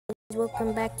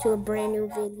Welcome back to a brand new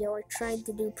video. I tried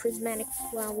to do prismatic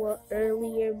flower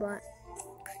earlier, but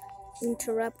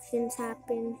interruptions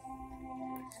happened.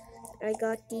 I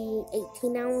got the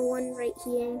 18-hour one right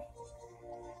here.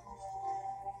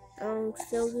 I'll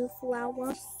show you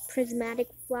flower, prismatic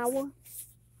flower.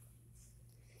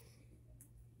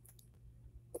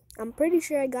 I'm pretty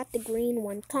sure I got the green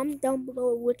one. Comment down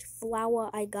below which flower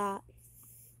I got.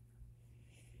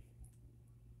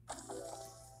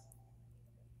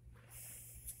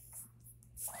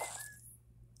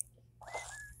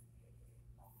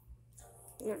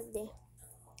 There.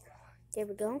 There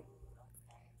we go.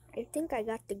 I think I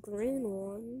got the green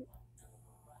one.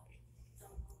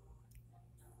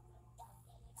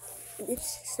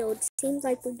 So it seems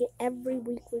like every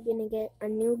week we're gonna get a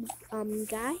new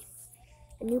guy,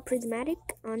 a new prismatic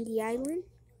on the island.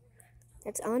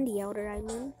 That's on the outer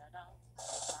island.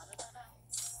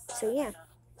 So yeah,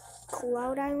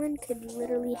 Cloud Island could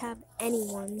literally have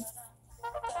anyone.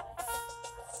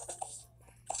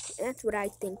 That's what I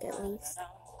think, at least.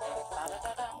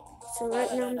 So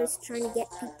right now I'm just trying to get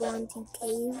people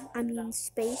onto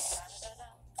space.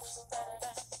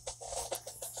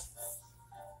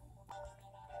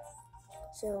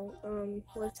 So,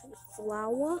 what's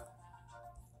flowha?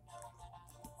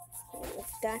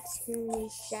 That's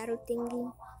his shadow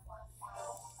thingy.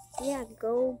 Yeah,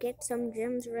 go get some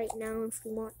gems right now if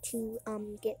you want to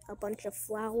get a bunch of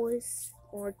flowers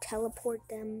or teleport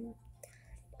them.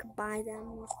 You can buy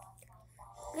them.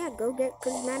 Yeah, go get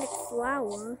prismatic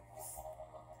flower.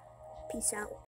 Peace out.